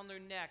tied around their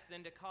neck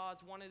than to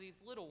cause one of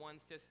these little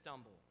ones to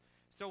stumble.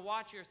 So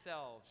watch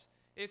yourselves.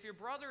 If your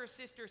brother or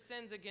sister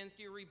sins against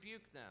you,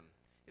 rebuke them.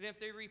 And if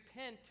they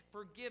repent,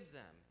 forgive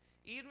them.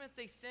 Even if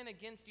they sin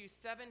against you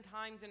 7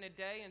 times in a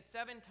day and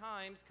 7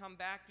 times come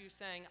back to you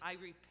saying, 'I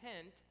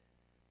repent,'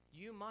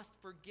 you must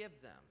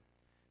forgive them."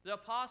 The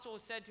apostle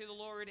said to the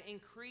Lord,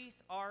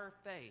 "Increase our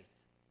faith."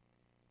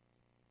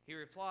 He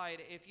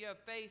replied, "If you have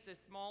faith as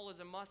small as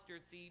a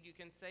mustard seed, you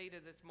can say to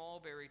this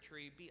mulberry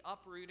tree, 'Be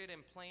uprooted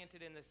and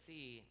planted in the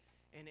sea,'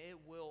 and it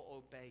will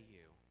obey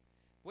you."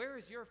 Where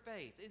is your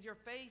faith? Is your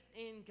faith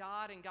in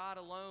God and God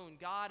alone,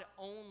 God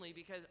only?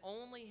 Because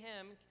only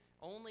him,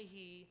 only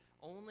he,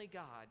 only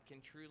God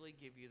can truly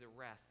give you the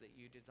rest that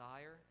you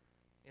desire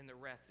and the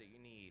rest that you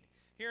need.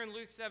 Here in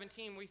Luke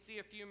 17, we see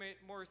a few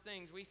more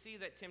things. We see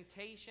that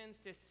temptations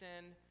to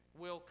sin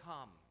will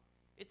come.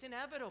 It's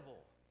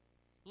inevitable.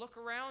 Look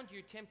around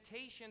you.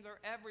 Temptations are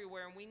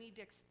everywhere, and we need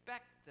to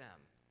expect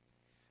them.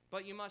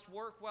 But you must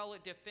work well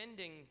at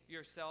defending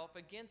yourself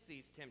against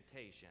these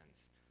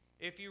temptations.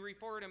 If you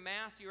refer to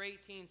Matthew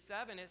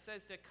 18:7, it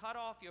says to cut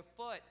off your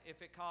foot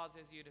if it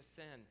causes you to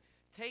sin.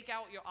 Take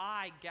out your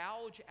eye,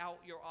 gouge out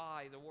your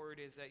eye, the word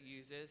is that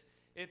uses,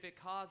 if it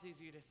causes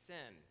you to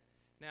sin.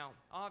 Now,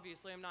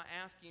 obviously, I'm not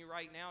asking you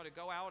right now to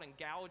go out and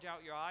gouge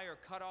out your eye or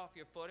cut off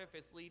your foot if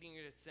it's leading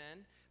you to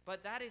sin,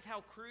 but that is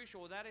how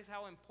crucial, that is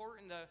how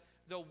important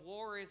the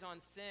war is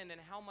on sin,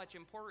 and how much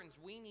importance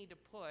we need to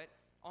put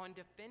on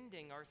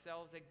defending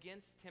ourselves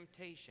against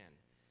temptation,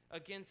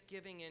 against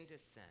giving in to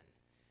sin.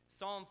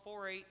 Psalm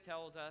 4:8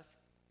 tells us,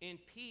 "In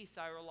peace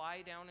I will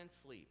lie down and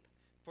sleep.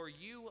 For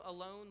you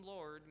alone,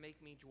 Lord, make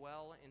me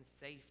dwell in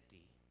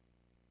safety."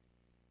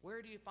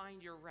 Where do you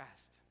find your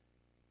rest?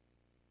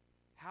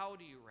 How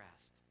do you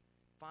rest?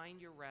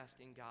 Find your rest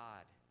in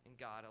God and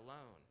God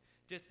alone.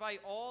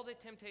 Despite all the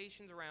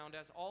temptations around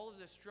us, all of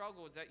the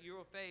struggles that you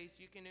will face,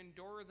 you can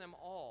endure them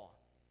all.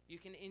 You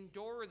can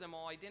endure them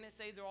all. I didn't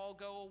say they'll all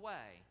go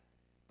away,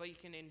 but you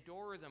can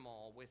endure them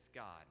all with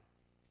God.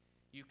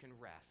 You can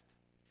rest.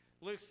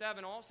 Luke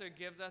 7 also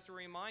gives us a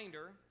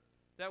reminder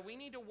that we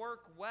need to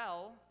work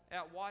well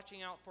at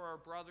watching out for our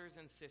brothers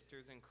and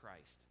sisters in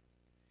Christ.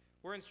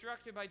 We're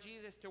instructed by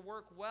Jesus to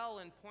work well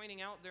in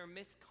pointing out their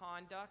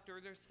misconduct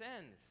or their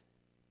sins.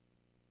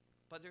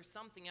 But there's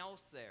something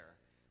else there,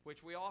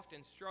 which we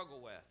often struggle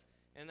with,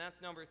 and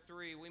that's number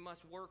 3. We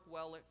must work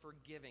well at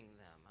forgiving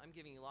them. I'm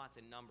giving you lots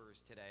of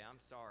numbers today. I'm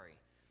sorry.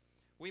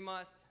 We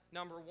must,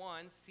 number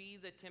 1, see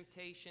the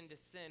temptation to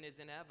sin is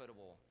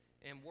inevitable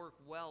and work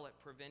well at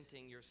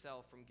preventing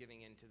yourself from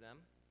giving in to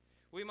them.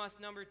 We must,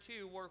 number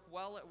 2, work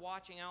well at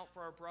watching out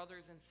for our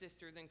brothers and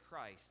sisters in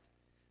Christ.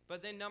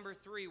 But then number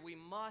 3, we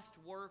must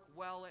work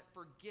well at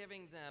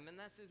forgiving them. And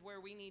this is where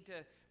we need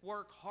to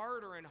work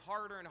harder and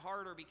harder and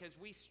harder because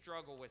we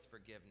struggle with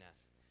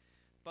forgiveness.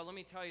 But let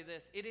me tell you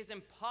this, it is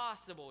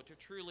impossible to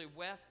truly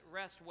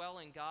rest well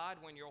in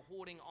God when you're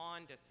holding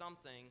on to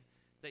something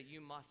that you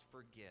must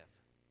forgive.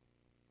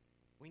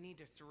 We need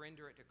to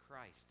surrender it to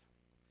Christ.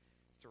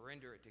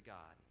 Surrender it to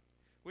God.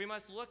 We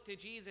must look to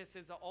Jesus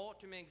as the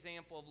ultimate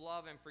example of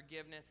love and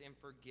forgiveness and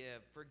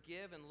forgive.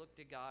 Forgive and look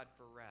to God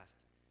for rest.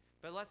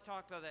 But let's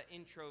talk about that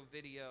intro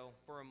video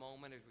for a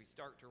moment as we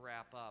start to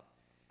wrap up.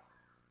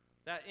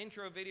 That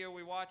intro video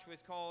we watched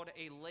was called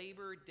A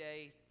Labor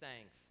Day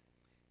Thanks.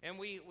 And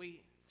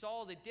we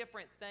saw the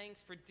different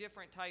thanks for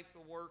different types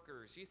of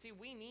workers. You see,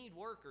 we need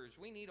workers.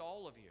 We need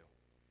all of you.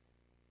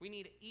 We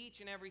need each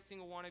and every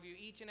single one of you.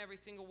 Each and every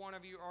single one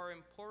of you are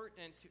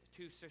important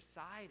to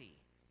society.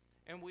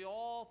 And we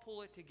all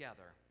pull it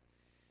together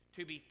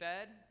to be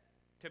fed,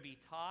 to be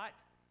taught,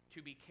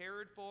 to be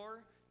cared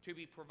for, to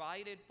be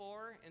provided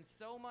for, and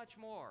so much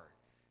more.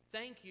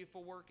 Thank you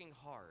for working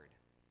hard.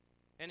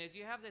 And as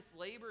you have this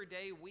Labor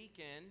Day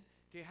weekend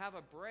to have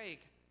a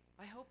break,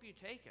 I hope you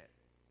take it.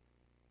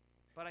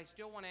 But I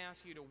still want to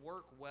ask you to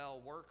work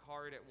well, work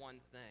hard at one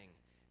thing.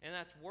 And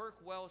that's work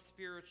well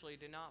spiritually,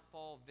 to not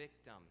fall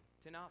victim,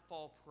 to not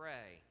fall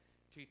prey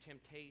to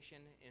temptation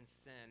and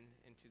sin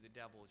and to the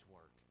devil's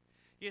work.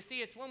 You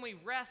see, it's when we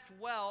rest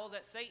well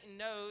that Satan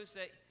knows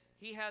that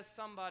he has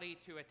somebody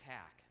to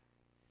attack,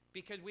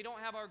 because we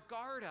don't have our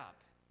guard up.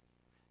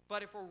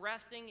 But if we're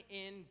resting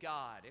in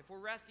God, if we're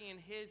resting in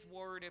His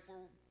Word, if we're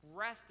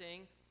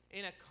resting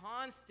in a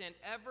constant,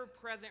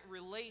 ever-present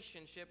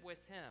relationship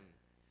with Him,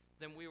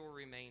 then we will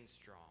remain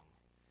strong.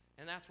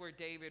 And that's where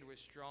David was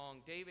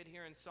strong. David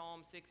here in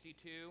Psalm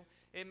 62,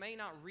 it may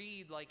not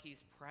read like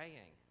he's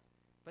praying,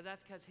 but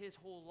that's because his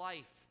whole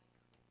life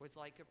was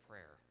like a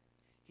prayer.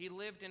 He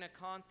lived in a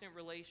constant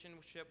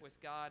relationship with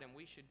God, and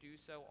we should do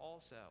so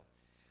also.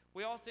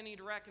 We also need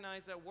to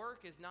recognize that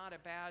work is not a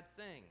bad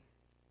thing.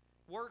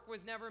 Work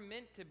was never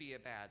meant to be a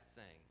bad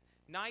thing.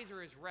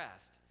 Neither is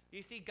rest.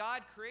 You see,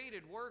 God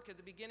created work at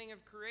the beginning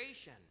of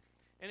creation.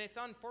 And it's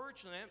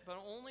unfortunate,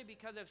 but only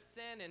because of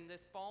sin in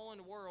this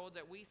fallen world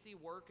that we see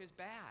work as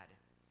bad.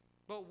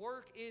 But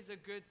work is a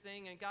good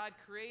thing, and God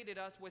created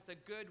us with a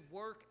good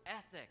work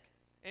ethic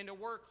and to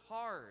work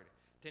hard,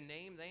 to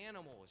name the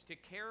animals, to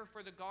care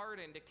for the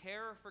garden, to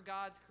care for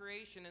God's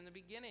creation in the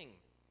beginning.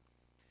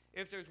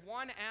 If there's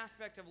one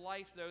aspect of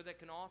life, though, that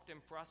can often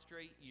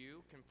frustrate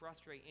you, can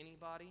frustrate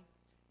anybody,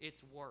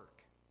 it's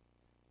work.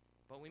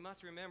 But we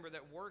must remember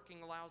that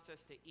working allows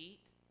us to eat.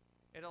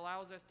 It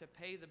allows us to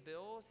pay the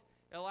bills.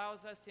 It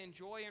allows us to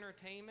enjoy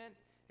entertainment.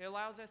 It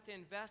allows us to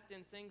invest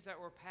in things that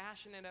we're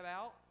passionate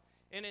about.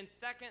 And in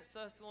 2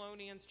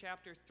 Thessalonians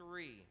chapter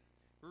 3,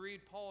 we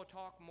read Paul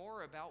talk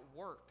more about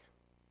work.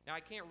 Now, I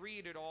can't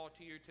read it all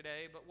to you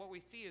today, but what we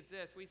see is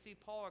this. We see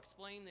Paul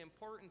explain the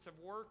importance of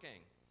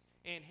working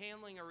and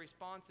handling our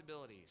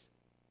responsibilities.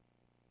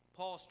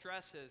 Paul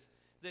stresses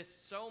this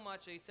so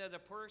much that he says a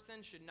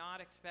person should not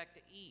expect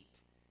to eat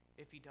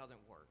if he doesn't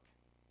work.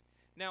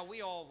 Now,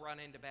 we all run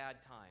into bad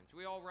times.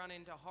 We all run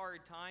into hard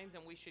times,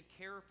 and we should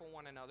care for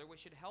one another. We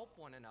should help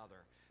one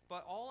another.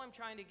 But all I'm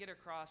trying to get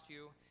across to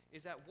you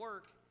is that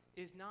work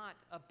is not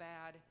a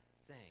bad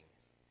thing.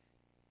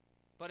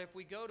 But if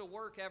we go to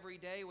work every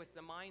day with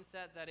the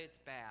mindset that it's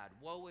bad,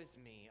 woe is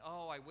me,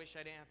 oh, I wish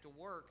I didn't have to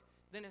work,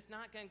 then it's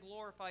not going to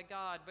glorify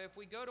God. But if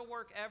we go to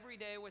work every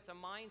day with a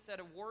mindset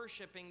of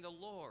worshiping the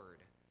Lord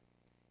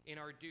in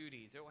our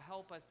duties, it will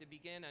help us to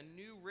begin a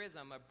new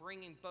rhythm of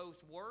bringing both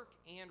work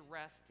and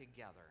rest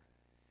together.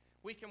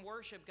 We can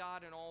worship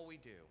God in all we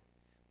do.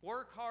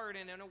 Work hard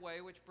and in a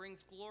way which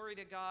brings glory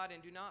to God,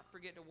 and do not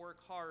forget to work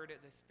hard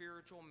at the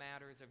spiritual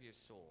matters of your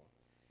soul.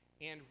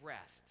 And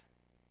rest.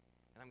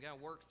 And I'm going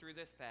to work through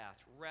this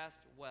fast.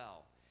 Rest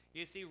well.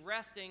 You see,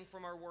 resting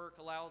from our work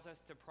allows us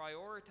to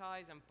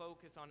prioritize and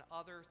focus on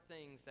other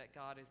things that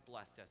God has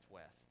blessed us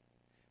with.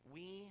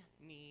 We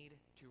need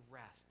to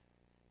rest.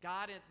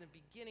 God, at the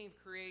beginning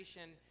of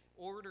creation,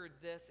 ordered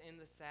this in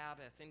the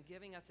Sabbath and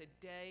giving us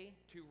a day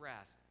to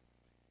rest,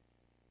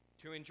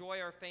 to enjoy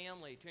our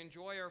family, to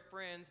enjoy our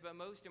friends, but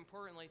most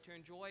importantly, to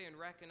enjoy and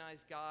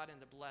recognize God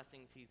and the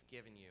blessings He's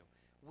given you.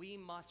 We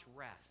must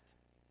rest.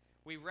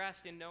 We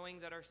rest in knowing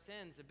that our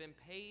sins have been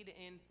paid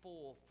in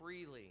full,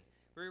 freely.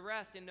 We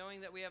rest in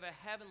knowing that we have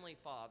a heavenly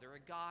Father,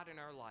 a God in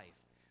our life.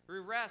 We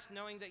rest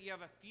knowing that you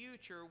have a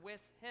future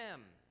with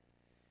Him.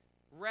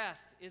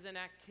 Rest is an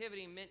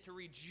activity meant to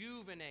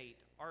rejuvenate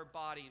our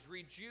bodies,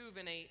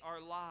 rejuvenate our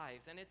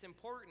lives, and it's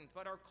important.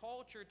 But our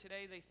culture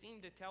today, they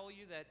seem to tell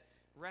you that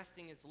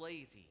resting is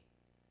lazy,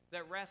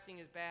 that resting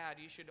is bad.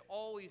 You should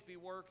always be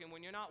working.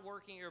 When you're not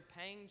working your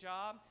paying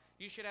job,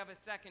 you should have a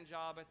second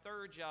job, a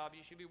third job.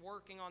 You should be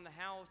working on the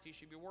house. You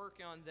should be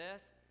working on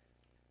this.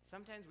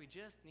 Sometimes we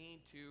just need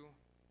to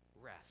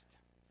rest.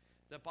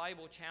 The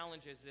Bible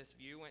challenges this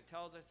view when it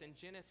tells us in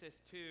Genesis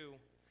 2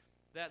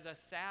 that the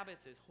Sabbath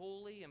is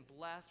holy and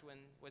blessed when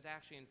it was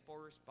actually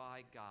enforced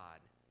by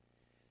God.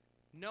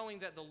 Knowing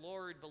that the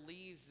Lord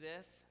believes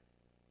this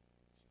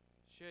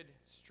should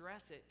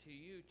stress it to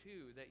you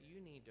too, that you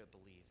need to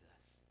believe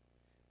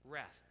this.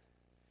 Rest.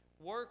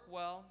 Work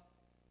well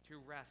to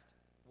rest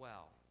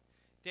well.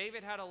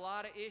 David had a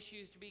lot of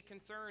issues to be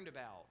concerned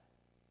about,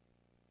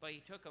 but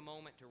he took a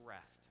moment to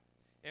rest.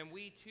 And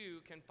we too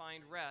can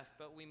find rest,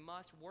 but we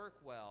must work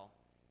well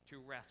to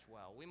rest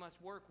well. We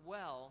must work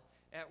well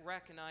at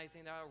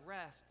recognizing that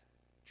rest,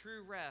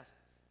 true rest,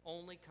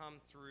 only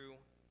comes through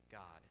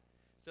God.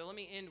 So let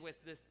me end with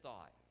this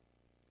thought.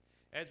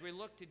 As we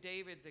look to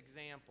David's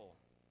example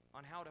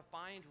on how to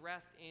find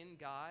rest in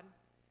God,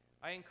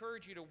 I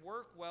encourage you to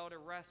work well to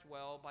rest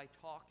well by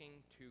talking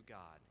to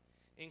God.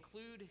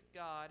 Include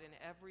God in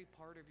every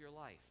part of your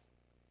life.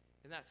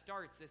 And that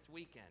starts this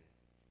weekend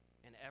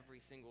and every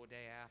single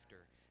day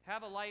after.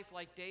 Have a life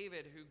like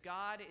David, who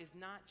God is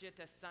not just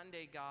a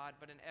Sunday God,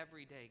 but an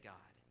everyday God.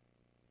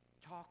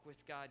 Talk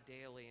with God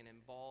daily and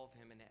involve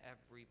Him in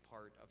every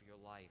part of your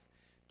life.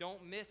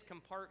 Don't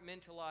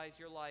miscompartmentalize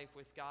your life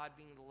with God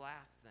being the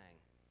last thing,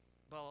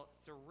 but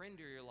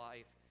surrender your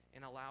life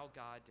and allow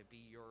God to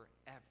be your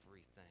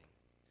everything.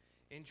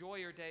 Enjoy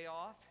your day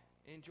off.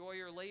 Enjoy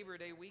your Labor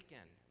Day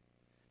weekend,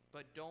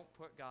 but don't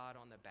put God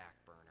on the back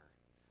burner.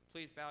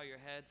 Please bow your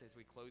heads as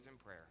we close in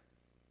prayer.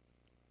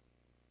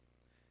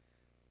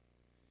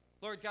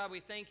 Lord God, we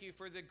thank you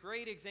for the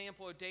great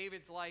example of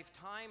David's life,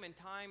 time and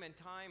time and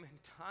time and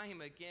time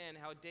again,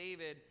 how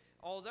David,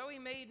 although he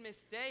made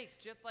mistakes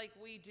just like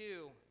we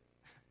do,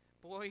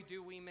 boy,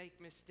 do we make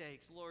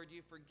mistakes. Lord,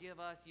 you forgive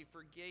us. You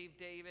forgave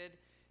David,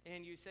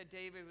 and you said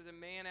David was a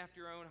man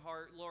after your own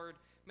heart. Lord,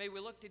 may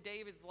we look to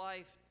David's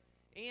life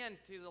and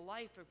to the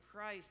life of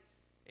Christ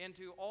and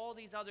to all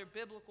these other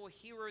biblical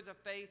heroes of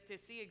faith to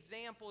see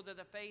examples of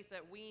the faith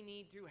that we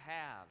need to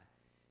have.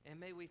 And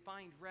may we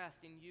find rest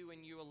in you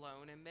and you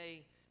alone. And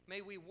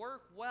may we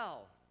work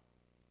well,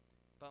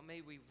 but may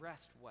we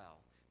rest well.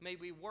 May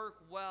we work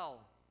well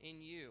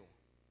in you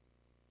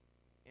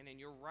and in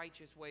your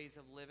righteous ways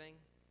of living.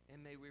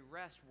 And may we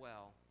rest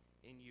well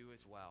in you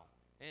as well.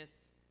 And it's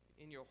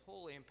in your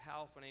holy and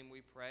powerful name we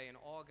pray. And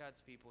all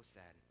God's people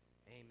said,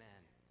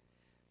 amen.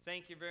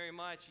 Thank you very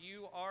much.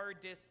 You are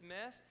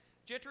dismissed.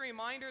 Just a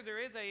reminder,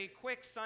 there is a quick